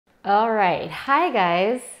All right, hi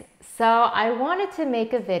guys. So I wanted to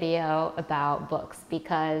make a video about books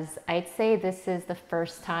because I'd say this is the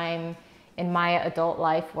first time in my adult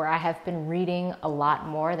life where I have been reading a lot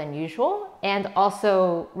more than usual and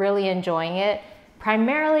also really enjoying it,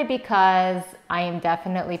 primarily because I am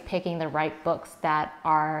definitely picking the right books that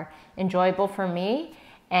are enjoyable for me.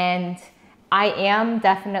 And I am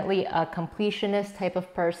definitely a completionist type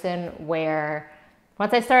of person where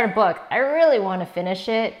once I start a book, I really want to finish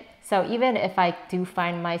it. So even if I do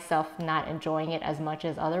find myself not enjoying it as much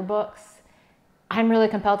as other books, I'm really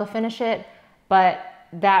compelled to finish it. But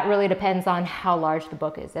that really depends on how large the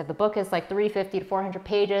book is. If the book is like 350 to 400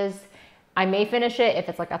 pages, I may finish it. If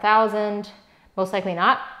it's like 1,000, most likely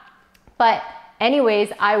not. But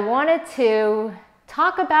anyways, I wanted to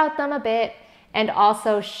talk about them a bit and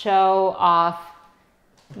also show off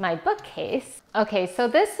my bookcase. Okay, so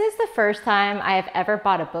this is the first time I have ever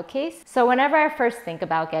bought a bookcase. So whenever I first think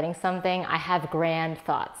about getting something, I have grand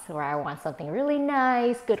thoughts where I want something really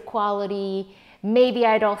nice, good quality. Maybe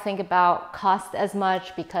I don't think about cost as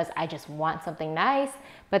much because I just want something nice.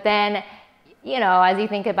 But then, you know, as you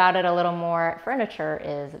think about it a little more, furniture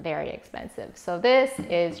is very expensive. So this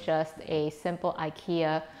is just a simple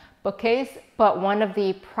IKEA bookcase, but one of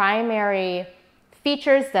the primary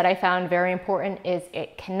features that I found very important is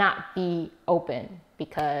it cannot be open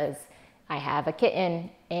because I have a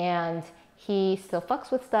kitten and he still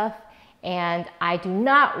fucks with stuff and I do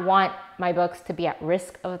not want my books to be at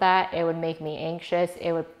risk of that. It would make me anxious.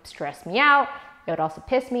 It would stress me out. It would also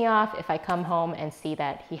piss me off if I come home and see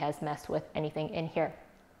that he has messed with anything in here.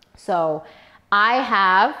 So I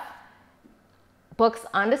have books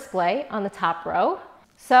on display on the top row.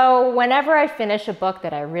 So whenever I finish a book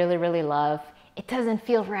that I really, really love, it doesn't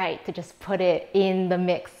feel right to just put it in the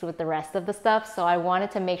mix with the rest of the stuff. So I wanted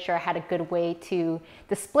to make sure I had a good way to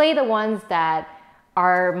display the ones that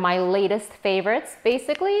are my latest favorites,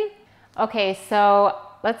 basically. Okay, so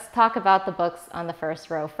let's talk about the books on the first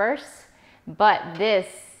row first. But this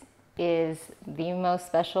is the most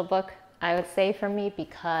special book, I would say, for me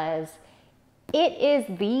because it is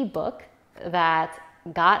the book that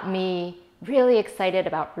got me really excited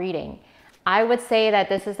about reading. I would say that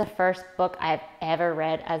this is the first book I've ever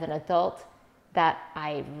read as an adult that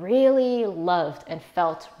I really loved and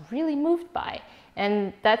felt really moved by.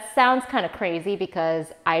 And that sounds kind of crazy because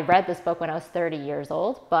I read this book when I was 30 years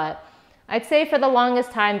old, but I'd say for the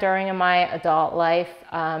longest time during my adult life,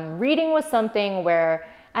 reading was something where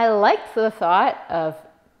I liked the thought of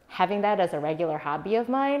having that as a regular hobby of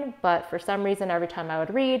mine, but for some reason, every time I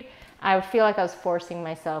would read, I would feel like I was forcing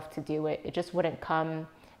myself to do it. It just wouldn't come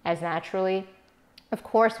as naturally. Of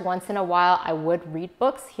course, once in a while, I would read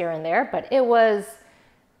books here and there, but it was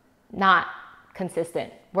not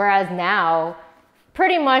consistent. Whereas now,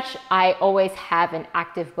 pretty much I always have an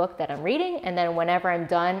active book that I'm reading, and then whenever I'm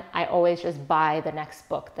done, I always just buy the next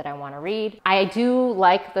book that I want to read. I do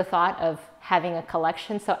like the thought of having a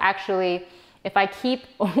collection, so actually, if I keep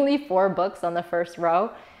only 4 books on the first row,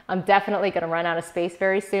 I'm definitely going to run out of space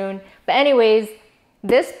very soon. But anyways,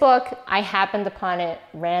 this book, I happened upon it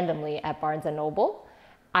randomly at Barnes & Noble.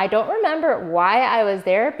 I don't remember why I was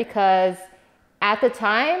there because at the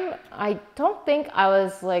time, I don't think I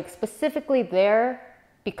was like specifically there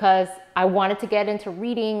because I wanted to get into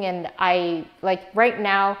reading, and I like right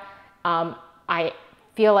now, I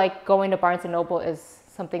feel like going to Barnes & Noble is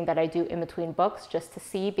something that I do in between books just to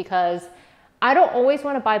see because I don't always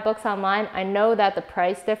want to buy books online. I know that the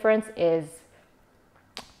price difference is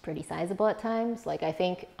pretty sizable at times. Like I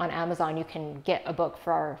think on Amazon you can get a book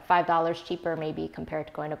for $5 cheaper maybe compared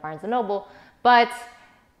to going to Barnes & Noble. But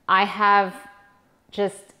I have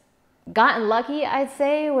just gotten lucky, I'd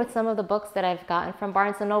say, with some of the books that I've gotten from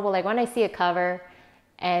Barnes & Noble. Like when I see a cover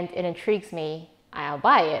and it intrigues me, I'll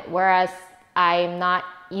buy it. Whereas I'm not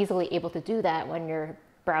easily able to do that when you're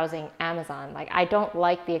browsing Amazon. Like I don't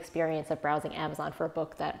like the experience of browsing Amazon for a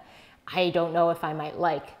book that I don't know if I might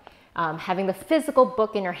like. Having the physical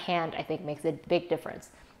book in your hand, I think, makes a big difference.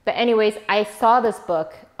 But anyways, I saw this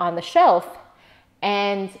book on the shelf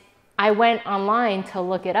and I went online to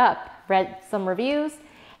look it up, read some reviews,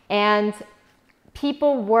 and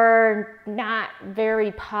people were not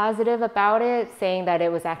very positive about it, saying that it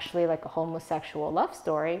was actually like a homosexual love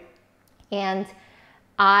story. And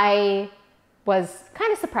I was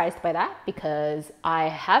kind of surprised by that because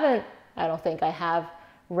I don't think I have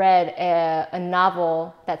read a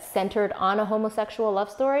novel that's centered on a homosexual love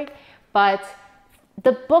story, but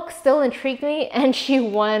the book still intrigued me, and she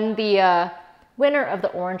won the winner of the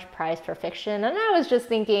Orange Prize for Fiction. And I was just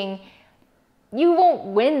thinking, you won't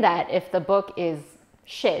win that if the book is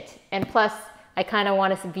shit. And plus, I kind of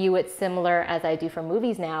want to view it similar as I do for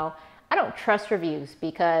movies now. I don't trust reviews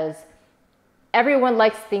because everyone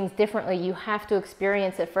likes things differently. You have to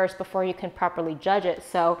experience it first before you can properly judge it.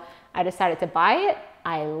 So I decided to buy it.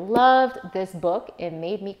 I loved this book. It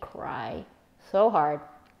made me cry so hard.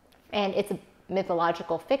 And it's a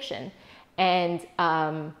mythological fiction. And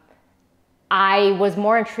I was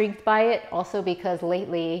more intrigued by it also because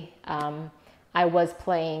lately I was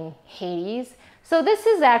playing Hades. So this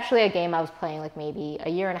is actually a game I was playing like maybe a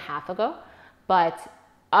year and a half ago. But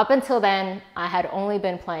up until then, I had only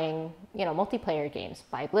been playing, multiplayer games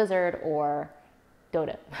by Blizzard or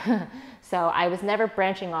Dota. So I was never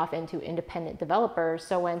branching off into independent developers.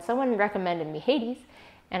 So when someone recommended me Hades,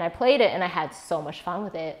 and I played it and I had so much fun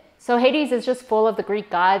with it. So Hades is just full of the Greek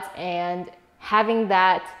gods, and having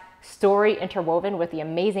that story interwoven with the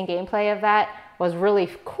amazing gameplay of that was really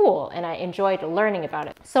cool, and I enjoyed learning about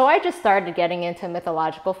it. So I just started getting into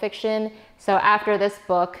mythological fiction. So after this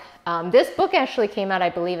book actually came out, I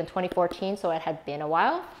believe, in 2014, so it had been a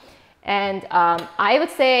while. And I would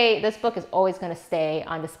say this book is always going to stay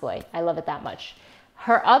on display. I love it that much.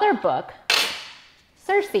 Her other book,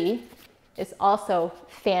 Circe, is also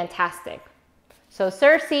fantastic. So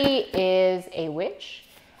Circe is a witch,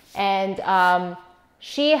 and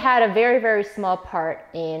she had a very, very small part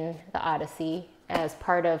in the Odyssey as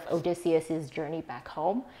part of Odysseus's journey back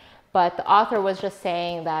home. But the author was just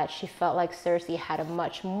saying that she felt like Circe had a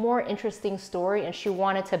much more interesting story, and she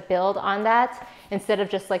wanted to build on that instead of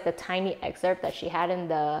just like the tiny excerpt that she had in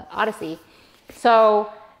the Odyssey.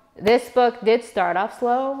 So this book did start off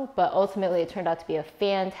slow, but ultimately it turned out to be a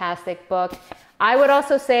fantastic book. I would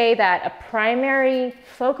also say that a primary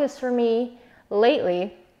focus for me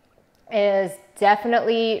lately is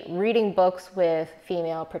definitely reading books with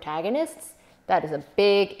female protagonists. That is a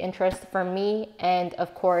big interest for me. And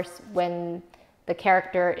of course, when the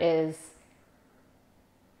character is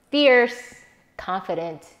fierce,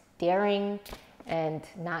 confident, daring, and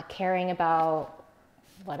not caring about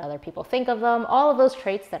what other people think of them, all of those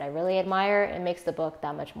traits that I really admire, it makes the book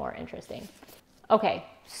that much more interesting. Okay,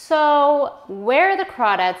 so Where the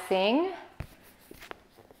Crawdads Sing.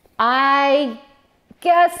 I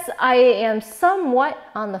guess I am somewhat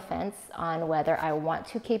on the fence on whether I want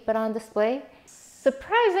to keep it on display.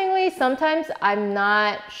 Surprisingly, sometimes I'm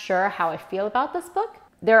not sure how I feel about this book.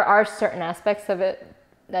 There are certain aspects of it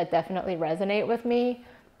that definitely resonate with me,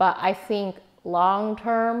 but I think long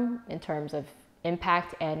term, in terms of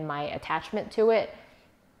impact and my attachment to it,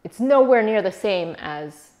 it's nowhere near the same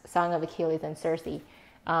as Song of Achilles and Circe.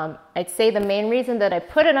 I'd say the main reason that I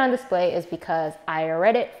put it on display is because I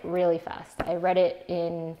read it really fast. I read it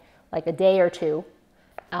in like a day or two,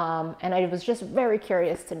 and I was just very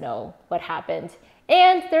curious to know what happened.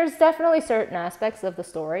 And there's definitely certain aspects of the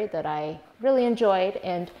story that I really enjoyed,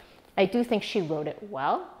 and I do think she wrote it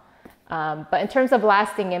well. But in terms of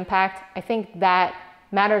lasting impact, I think that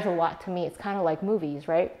matters a lot to me. It's kind of like movies,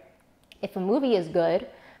 right? If a movie is good,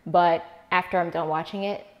 but after I'm done watching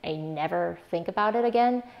it, I never think about it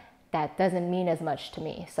again, that doesn't mean as much to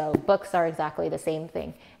me. So books are exactly the same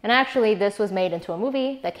thing. And actually, this was made into a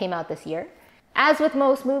movie that came out this year. As with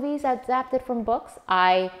most movies adapted from books,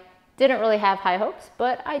 I didn't really have high hopes,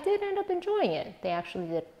 but I did end up enjoying it. They actually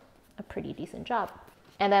did a pretty decent job.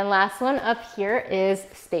 And then last one up here is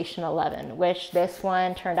Station 11, which this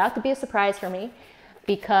one turned out to be a surprise for me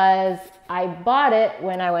because I bought it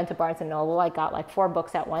when I went to Barnes & Noble. I got like 4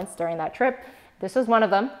 books at once during that trip. This was one of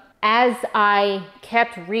them. As I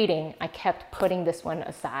kept reading, I kept putting this one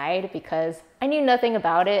aside because I knew nothing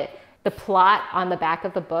about it. The plot on the back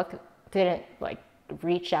of the book didn't like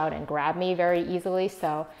reach out and grab me very easily,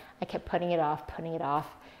 so I kept putting it off.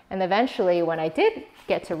 And eventually, when I did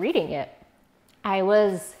get to reading it, I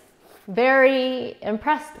was very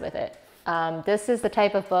impressed with it. This is the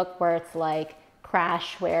type of book where it's like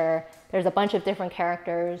Crash, where there's a bunch of different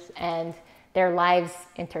characters and their lives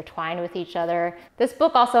intertwine with each other. This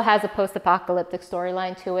book also has a post-apocalyptic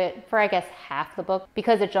storyline to it for, I guess, half the book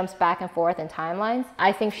because it jumps back and forth in timelines.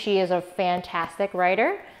 I think she is a fantastic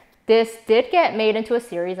writer. This did get made into a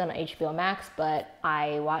series on HBO Max, but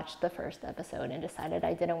I watched the first episode and decided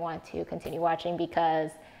I didn't want to continue watching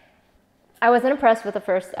because I wasn't impressed with the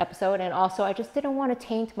first episode, and also I just didn't want to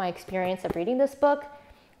taint my experience of reading this book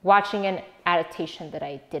watching an adaptation that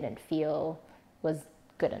I didn't feel was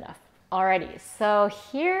good enough. Alrighty, so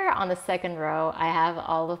here on the second row, I have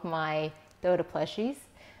all of my Dota plushies,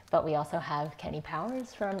 but we also have Kenny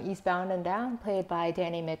Powers from Eastbound and Down, played by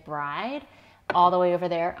Danny McBride, all the way over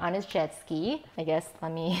there on his jet ski. I guess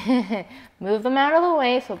let me move them out of the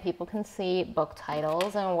way so people can see book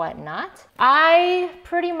titles and whatnot. I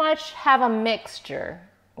pretty much have a mixture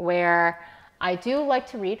where I do like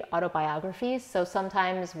to read autobiographies. So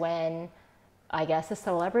sometimes when I guess a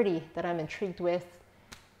celebrity that I'm intrigued with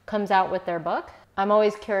comes out with their book, I'm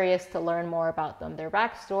always curious to learn more about them, their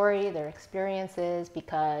backstory, their experiences,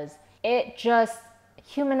 because it just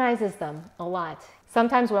humanizes them a lot.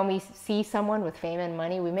 Sometimes when we see someone with fame and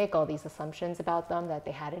money, we make all these assumptions about them, that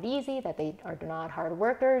they had it easy, that they are not hard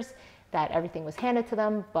workers, that everything was handed to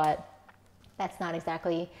them, but that's not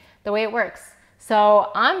exactly the way it works. So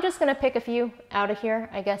I'm just gonna pick a few out of here,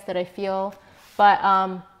 I guess, that I feel. But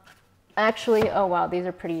actually, oh wow, these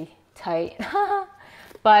are pretty tight.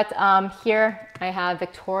 But here I have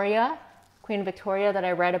Victoria, Queen Victoria, that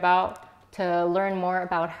I read about to learn more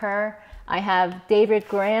about her. I have David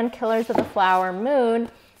Grand, Killers of the Flower Moon.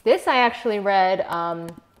 This I actually read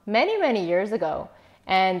many, many years ago.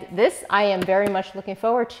 And this I am very much looking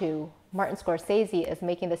forward to. Martin Scorsese is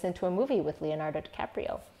making this into a movie with Leonardo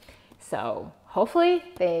DiCaprio. So hopefully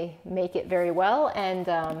they make it very well. And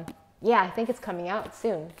yeah, I think it's coming out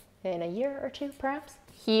soon, in a year or two perhaps.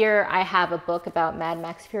 Here I have a book about Mad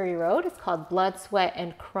Max Fury Road. It's called Blood, Sweat,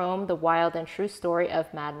 and Chrome, The Wild and True Story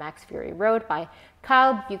of Mad Max Fury Road by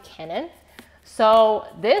Kyle Buchanan. So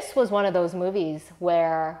this was one of those movies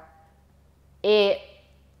where it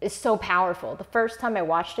is so powerful. The first time I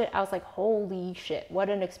watched it, I was like, holy shit, what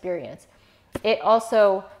an experience. It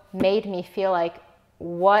also made me feel like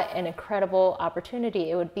what an incredible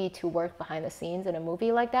opportunity it would be to work behind the scenes in a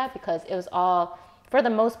movie like that, because it was all, for the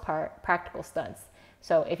most part, practical stunts.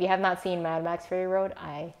 So if you have not seen Mad Max Fury Road,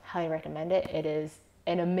 I highly recommend it. It is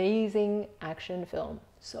an amazing action film.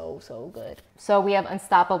 So, so good. So we have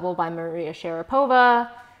Unstoppable by Maria Sharapova,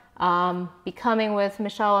 Becoming with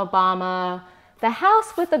Michelle Obama, The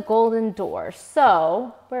House with the Golden Door.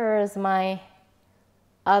 So where is my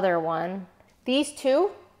other one? These two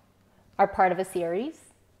are part of a series.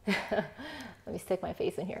 Let me stick my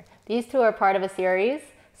face in here. These two are part of a series.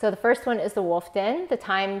 So the first one is The Wolf Den. The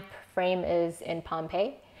time frame is in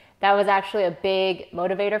Pompeii. That was actually a big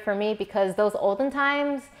motivator for me, because those olden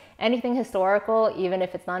times, anything historical, even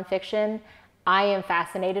if it's nonfiction, I am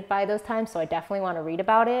fascinated by those times, so I definitely want to read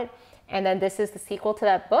about it. And then this is the sequel to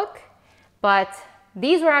that book, but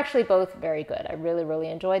these were actually both very good. I really, really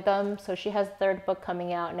enjoyed them. So she has a third book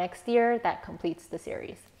coming out next year that completes the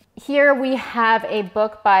series. Here we have a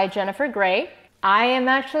book by Jennifer Grey. I am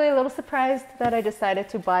actually a little surprised that I decided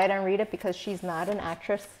to buy it and read it, because she's not an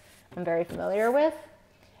actress I'm very familiar with.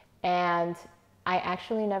 And I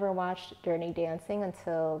actually never watched Dirty Dancing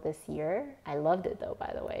until this year. I loved it though,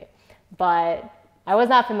 by the way. But I was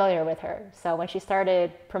not familiar with her. So when she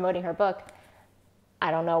started promoting her book,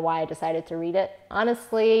 I don't know why I decided to read it.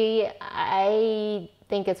 Honestly, I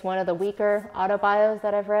think it's one of the weaker autobios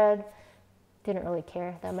that I've read. Didn't really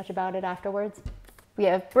care that much about it afterwards. We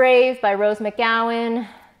have Brave by Rose McGowan,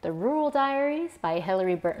 The Rural Diaries by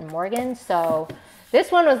Hilary Burton Morgan. So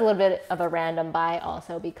this one was a little bit of a random buy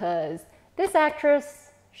also, because this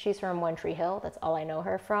actress, she's from One Tree Hill. That's all I know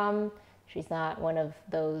her from. She's not one of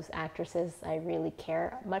those actresses I really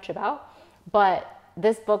care much about. But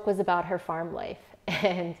this book was about her farm life.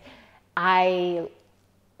 And I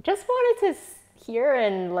just wanted to hear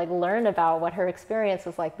and learn about what her experience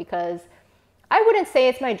was like, because I wouldn't say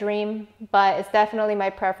it's my dream, but it's definitely my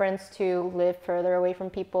preference to live further away from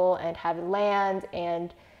people and have land.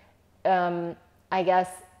 And I guess,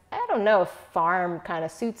 I don't know if farm kind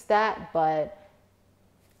of suits that, but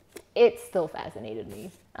it still fascinated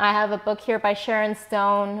me. I have a book here by Sharon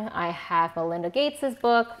Stone. I have Melinda Gates's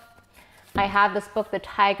book. I have this book, The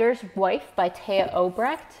Tiger's Wife by Taya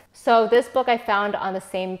Obrecht. So this book I found on the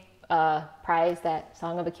same prize that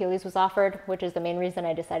Song of Achilles was offered, which is the main reason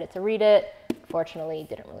I decided to read it. Fortunately,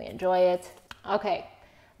 didn't really enjoy it. Okay,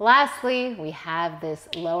 lastly, we have this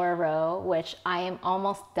lower row, which I am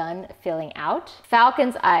almost done filling out.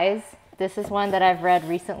 Falcon's Eyes. This is one that I've read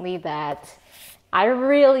recently that I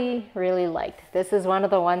really, really liked. This is one of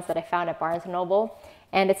the ones that I found at Barnes & Noble,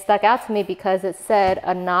 and it stuck out to me because it said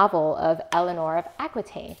a novel of Eleanor of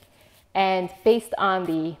Aquitaine. And based on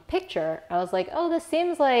the picture, I was like, oh, this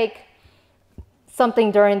seems like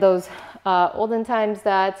something during those olden times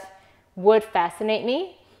that would fascinate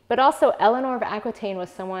me. But also Eleanor of Aquitaine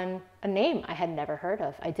was a name I had never heard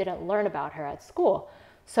of. I didn't learn about her at school.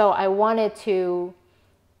 So I wanted to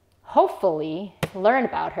hopefully learn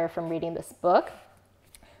about her from reading this book.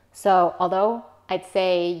 So although I'd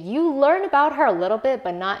say you learn about her a little bit,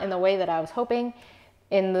 but not in the way that I was hoping,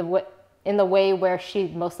 in the way where she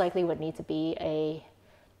most likely would need to be a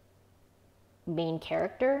main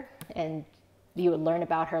character, and you would learn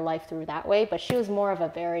about her life through that way. But she was more of a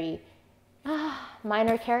very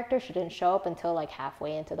minor character. She didn't show up until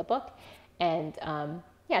halfway into the book. And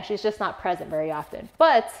yeah, she's just not present very often.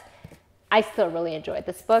 But I still really enjoyed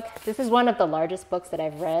this book. This is one of the largest books that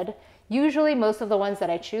I've read. Usually most of the ones that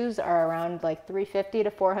I choose are around like 350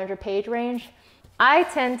 to 400 page range. I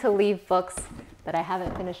tend to leave books that I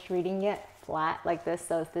haven't finished reading yet flat like this.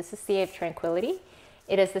 So this is Sea of Tranquility.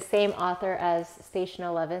 It is the same author as Station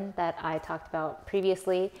 11 that I talked about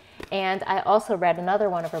previously. And I also read another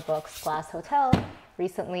one of her books, Glass Hotel,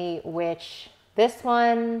 recently, which this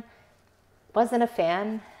one wasn't a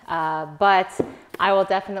fan, but I will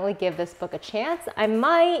definitely give this book a chance. I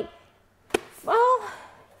might, well,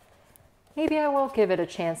 maybe I will give it a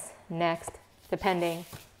chance next, depending.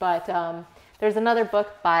 But there's another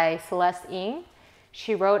book by Celeste Ng.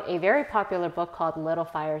 She wrote a very popular book called Little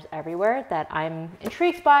Fires Everywhere that I'm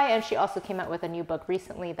intrigued by, and she also came out with a new book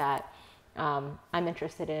recently that I'm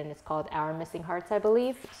interested in. It's called Our Missing Hearts, I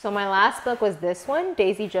believe. So my last book was this one,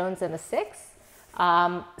 Daisy Jones and the Six.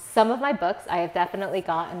 Some of my books I have definitely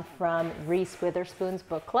gotten from Reese Witherspoon's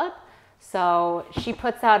book club. So she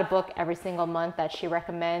puts out a book every single month that she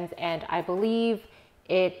recommends, and I believe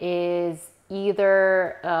it is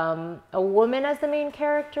either a woman as the main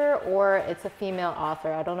character or it's a female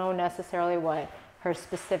author. I don't know necessarily what her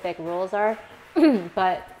specific rules are,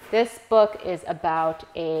 but this book is about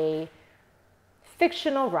a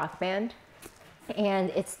fictional rock band, and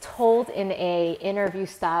it's told in a interview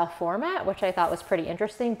style format, which I thought was pretty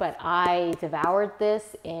interesting, but I devoured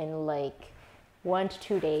this in like 1 to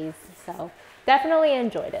 2 days, so definitely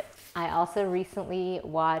enjoyed it. I also recently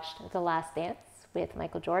watched The Last Dance with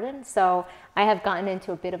Michael Jordan, so I have gotten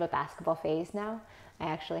into a bit of a basketball phase now. I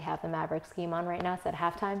actually have the Mavericks game on right now. It's at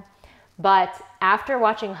halftime. But after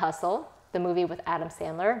watching Hustle, the movie with Adam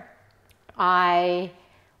Sandler, I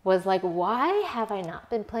was like, why have I not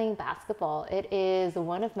been playing basketball? It is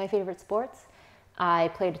one of my favorite sports. I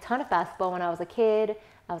played a ton of basketball when I was a kid.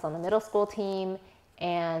 I was on the middle school team,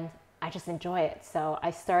 and I just enjoy it. So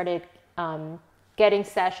I started getting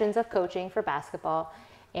sessions of coaching for basketball,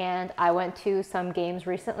 and I went to some games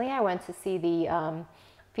recently. I went to see the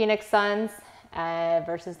Phoenix Suns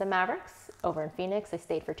versus the Mavericks over in Phoenix. I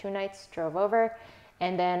stayed for 2 nights, drove over,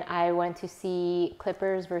 and then I went to see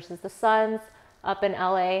Clippers versus the Suns up in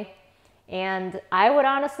LA. And I would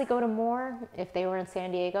honestly go to more if they were in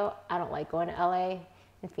San Diego. I don't like going to LA,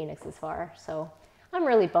 and Phoenix is far, so I'm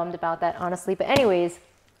really bummed about that, honestly. But anyways,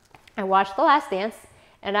 I watched The Last Dance,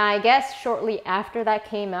 and I guess shortly after that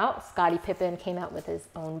came out, Scottie Pippen came out with his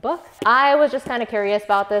own book. I was just kind of curious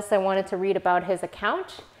about this. I wanted to read about his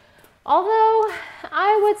account. Although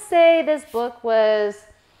I would say this book was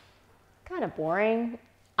kind of boring.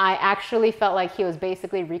 I actually felt like he was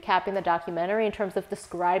basically recapping the documentary in terms of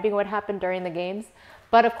describing what happened during the games.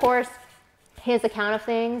 But of course, his account of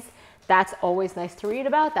things, that's always nice to read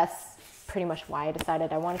about. That's pretty much why I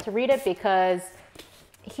decided I wanted to read it, because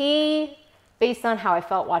he, based on how I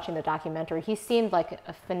felt watching the documentary, he seemed like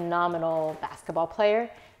a phenomenal basketball player.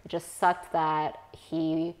 It just sucked that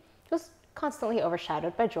he was constantly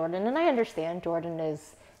overshadowed by Jordan. And I understand Jordan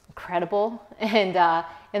is incredible. And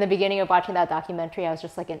in the beginning of watching that documentary, I was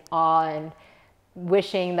just like in awe and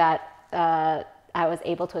wishing that I was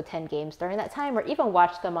able to attend games during that time or even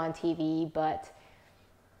watch them on TV, but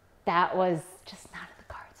that was just not in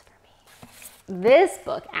the cards for me. This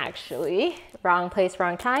book, actually, Wrong Place,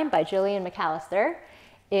 Wrong Time by Gillian McAllister,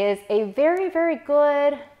 is a very, very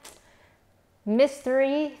good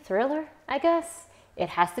mystery thriller, I guess. It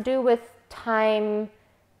has to do with time,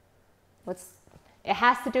 it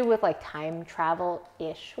has to do with like time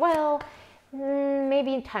travel-ish. Well,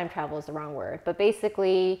 maybe time travel is the wrong word, but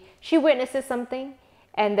basically she witnesses something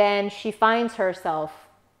and then she finds herself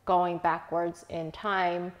going backwards in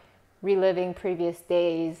time, reliving previous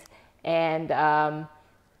days, and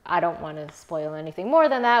I don't want to spoil anything more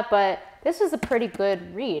than that, but this was a pretty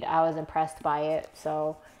good read. I was impressed by it.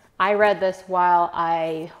 So I read this while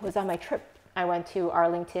I was on my trip. I went to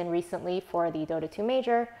Arlington recently for the Dota 2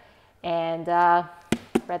 major, and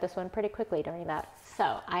read this one pretty quickly during that.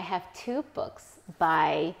 So I have 2 books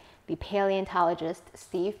by the paleontologist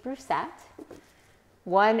Steve Brusatte.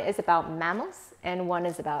 One is about mammals and one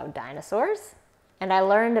is about dinosaurs. And I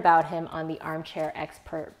learned about him on the Armchair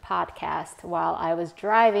Expert podcast while I was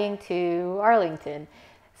driving to Arlington.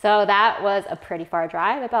 So that was a pretty far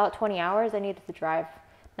drive, about 20 hours. I needed to drive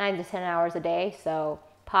 9 to 10 hours a day. So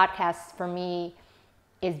podcasts for me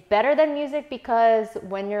is better than music, because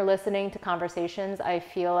when you're listening to conversations, I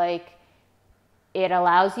feel like it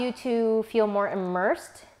allows you to feel more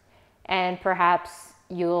immersed, and perhaps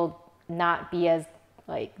you'll not be as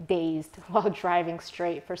like dazed while driving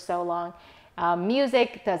straight for so long.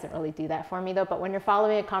 Music doesn't really do that for me though, but when you're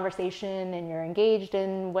following a conversation and you're engaged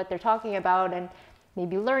in what they're talking about and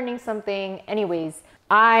maybe learning something. Anyways,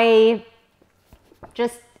 I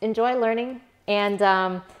just enjoy learning, and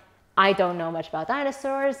I don't know much about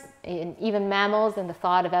dinosaurs and even mammals, and the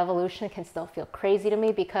thought of evolution can still feel crazy to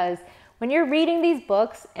me, because when you're reading these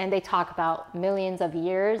books and they talk about millions of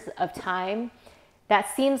years of time,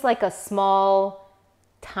 that seems like a small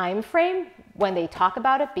time frame when they talk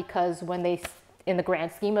about it, because when they, in the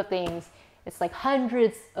grand scheme of things, it's like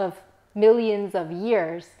hundreds of millions of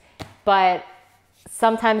years. But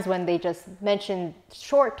sometimes when they just mention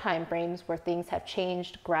short time frames where things have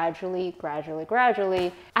changed gradually,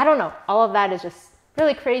 I don't know. All of that is just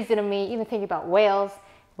really crazy to me. Even thinking about whales.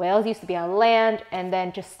 Whales used to be on land, and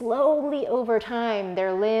then just slowly over time,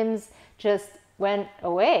 their limbs just went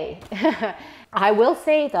away. I will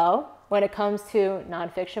say though, when it comes to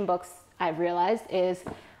nonfiction books, I've realized is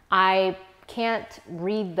I can't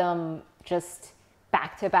read them just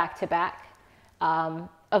back to back to back.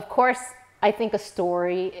 Of course, I think a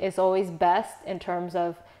story is always best in terms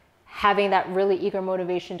of having that really eager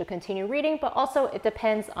motivation to continue reading, but also it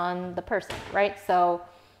depends on the person, right? So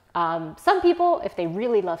some people, if they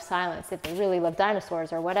really love silence, if they really love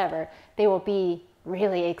dinosaurs or whatever, they will be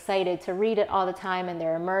really excited to read it all the time, and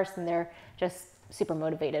they're immersed and they're just super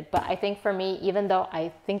motivated. But I think for me, even though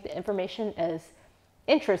I think the information is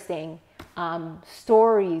interesting,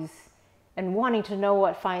 stories and wanting to know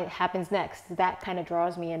what happens next, that kind of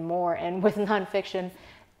draws me in more. And with nonfiction,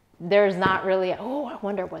 there's not really, oh, I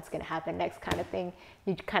wonder what's going to happen next kind of thing.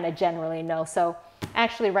 You kind of generally know. So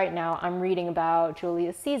actually right now I'm reading about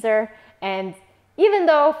Julius Caesar, and even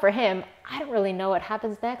though for him, I don't really know what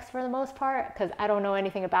happens next for the most part, because I don't know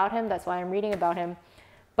anything about him. That's why I'm reading about him.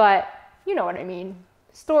 But you know what I mean.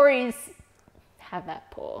 Stories have that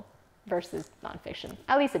pull versus nonfiction.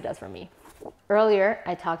 At least it does for me. Earlier,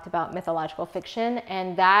 I talked about mythological fiction,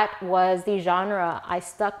 and that was the genre I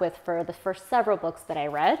stuck with for the first several books that I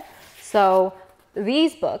read. So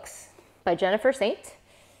these books by Jennifer Saint,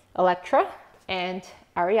 Electra, and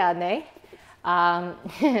Ariadne,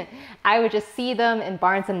 I would just see them in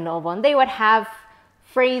Barnes & Noble, and they would have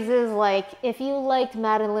phrases like, if you liked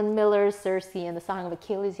Madeline Miller's Circe and the Song of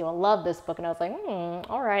Achilles, you'll love this book. And I was like,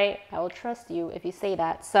 all right, I will trust you if you say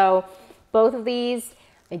that. So both of these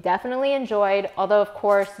I definitely enjoyed, although of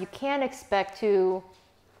course you can't expect to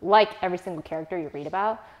like every single character you read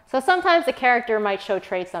about. So sometimes the character might show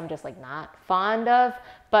traits I'm just like not fond of,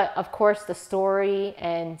 but of course the story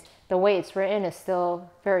and the way it's written is still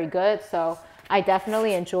very good. So I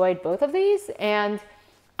definitely enjoyed both of these, and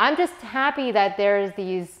I'm just happy that there's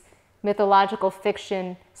these mythological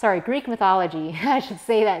fiction, Greek mythology, I should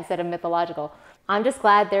say that instead of mythological. I'm just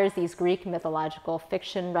glad there's these Greek mythological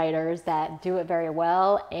fiction writers that do it very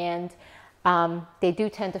well, and they do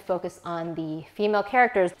tend to focus on the female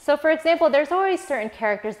characters. So for example, there's always certain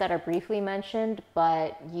characters that are briefly mentioned,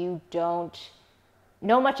 but you don't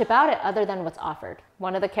know much about it other than what's offered.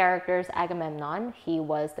 One of the characters, Agamemnon, he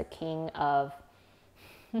was the king of,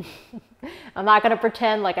 I'm not gonna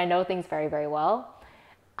pretend like I know things very, very well.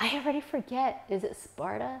 I already forget, is it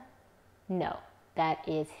Sparta? No, that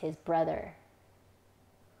is his brother.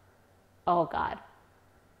 Oh God.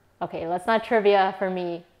 Okay, that's not trivia for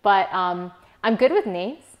me, but I'm good with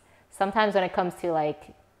names. Sometimes when it comes to like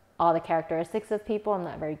all the characteristics of people, I'm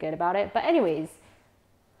not very good about it. But anyways,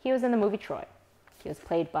 he was in the movie Troy. He was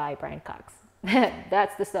played by Brian Cox.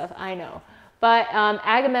 That's the stuff I know. But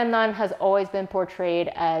Agamemnon has always been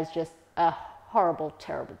portrayed as just a horrible,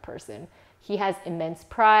 terrible person. He has immense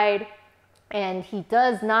pride, and he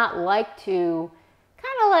does not like to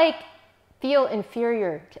kind of like feel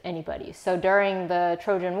inferior to anybody. So during the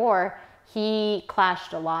Trojan War, he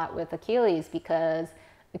clashed a lot with Achilles because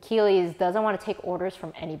Achilles doesn't want to take orders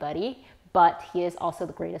from anybody, but he is also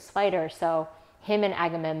the greatest fighter. So him and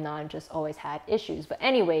Agamemnon just always had issues. But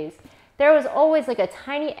anyways, there was always like a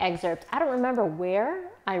tiny excerpt. I don't remember where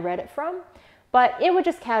I read it from, but it would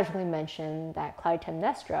just casually mention that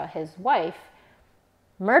Clytemnestra, his wife,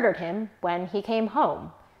 murdered him when he came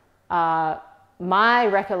home. My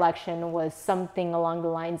recollection was something along the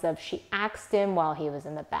lines of she axed him while he was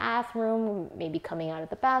in the bathroom, maybe coming out of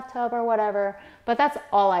the bathtub or whatever, but that's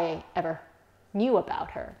all I ever knew about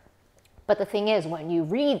her. But the thing is, when you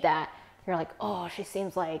read that, you're like, oh, she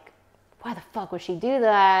seems like, why the fuck would she do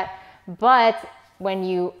that? But when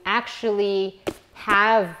you actually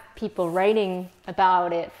have people writing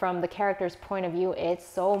about it from the character's point of view, it's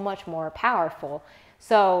so much more powerful.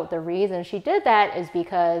 So the reason she did that is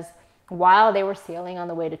because while they were sailing on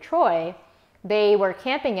the way to Troy, they were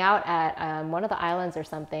camping out at one of the islands or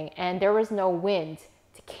something, and there was no wind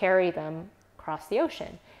to carry them across the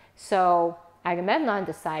ocean. So Agamemnon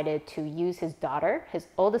decided to use his daughter, his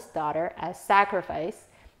oldest daughter, as sacrifice,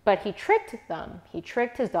 but he tricked them. He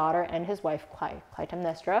tricked his daughter and his wife,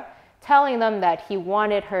 Clytemnestra, telling them that he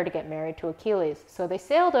wanted her to get married to Achilles. So they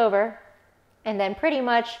sailed over, and then pretty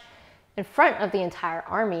much in front of the entire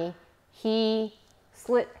army, he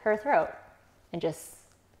slit her throat and just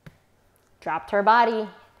dropped her body,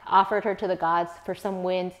 offered her to the gods for some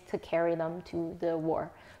wind to carry them to the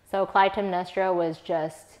war. So Clytemnestra was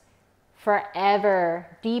just forever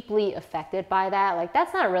deeply affected by that. Like,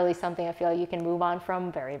 that's not really something I feel you can move on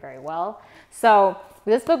from very, very well. So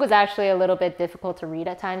this book was actually a little bit difficult to read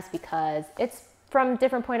at times because it's from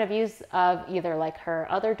different point of views of either like her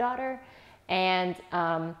other daughter, and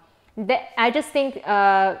I just think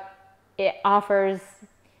it offers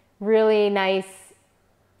really nice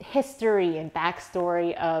history and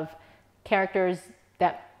backstory of characters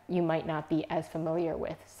that you might not be as familiar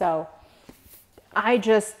with. So I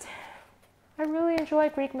really enjoy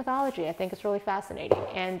Greek mythology. I think it's really fascinating.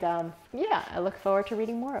 And yeah, I look forward to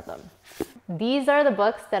reading more of them. These are the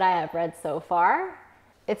books that I have read so far.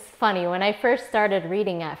 It's funny, when I first started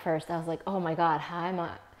reading at first, I was like, oh my God,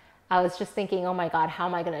 I was just thinking, oh my God, how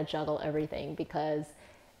am I gonna juggle everything? Because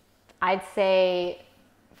I'd say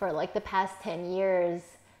for like the past 10 years,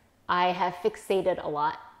 I have fixated a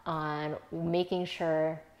lot on making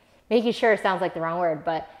sure sounds like the wrong word,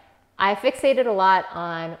 but I fixated a lot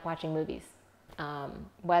on watching movies.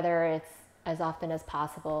 Whether it's as often as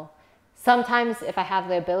possible. Sometimes if I have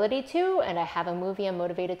the ability to and I have a movie I'm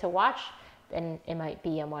motivated to watch, then it might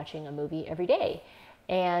be I'm watching a movie every day.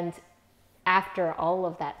 And after all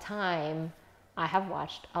of that time, I have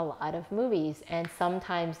watched a lot of movies. And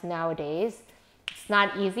sometimes nowadays, it's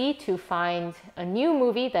not easy to find a new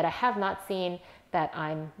movie that I have not seen that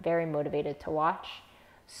I'm very motivated to watch.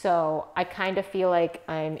 So I kind of feel like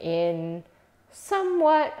I'm in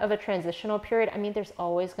somewhat of a transitional period. I mean, there's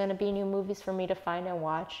always going to be new movies for me to find and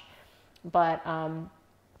watch, but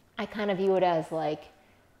I kind of view it as like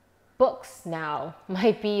books now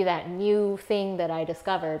might be that new thing that I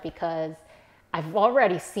discover, because I've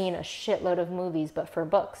already seen a shitload of movies, but for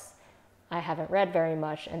books, I haven't read very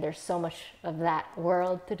much, and there's so much of that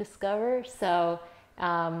world to discover. So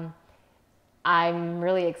I'm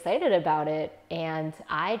really excited about it, and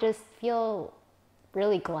I just feel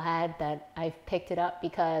really glad that I've picked it up,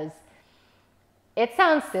 because it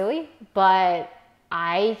sounds silly, but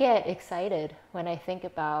I get excited when I think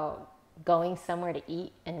about going somewhere to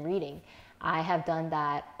eat and reading. I have done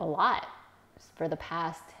that a lot for the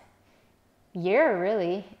past year,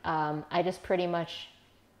 really. I just pretty much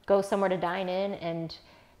go somewhere to dine in, and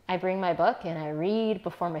I bring my book and I read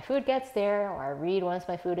before my food gets there, or I read once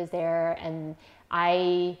my food is there, and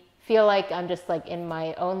I feel like I'm just like in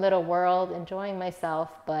my own little world enjoying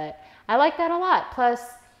myself. But I like that a lot. Plus,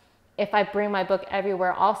 if I bring my book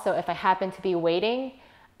everywhere, also if I happen to be waiting,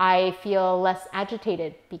 I feel less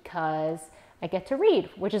agitated because I get to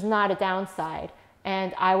read, which is not a downside.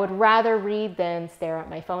 And I would rather read than stare at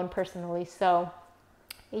my phone personally. So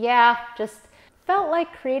yeah, just felt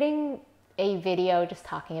like creating a video just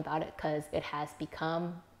talking about it, because it has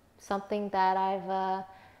become something that I've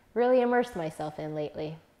really immersed myself in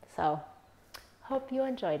lately. So hope you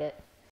enjoyed it.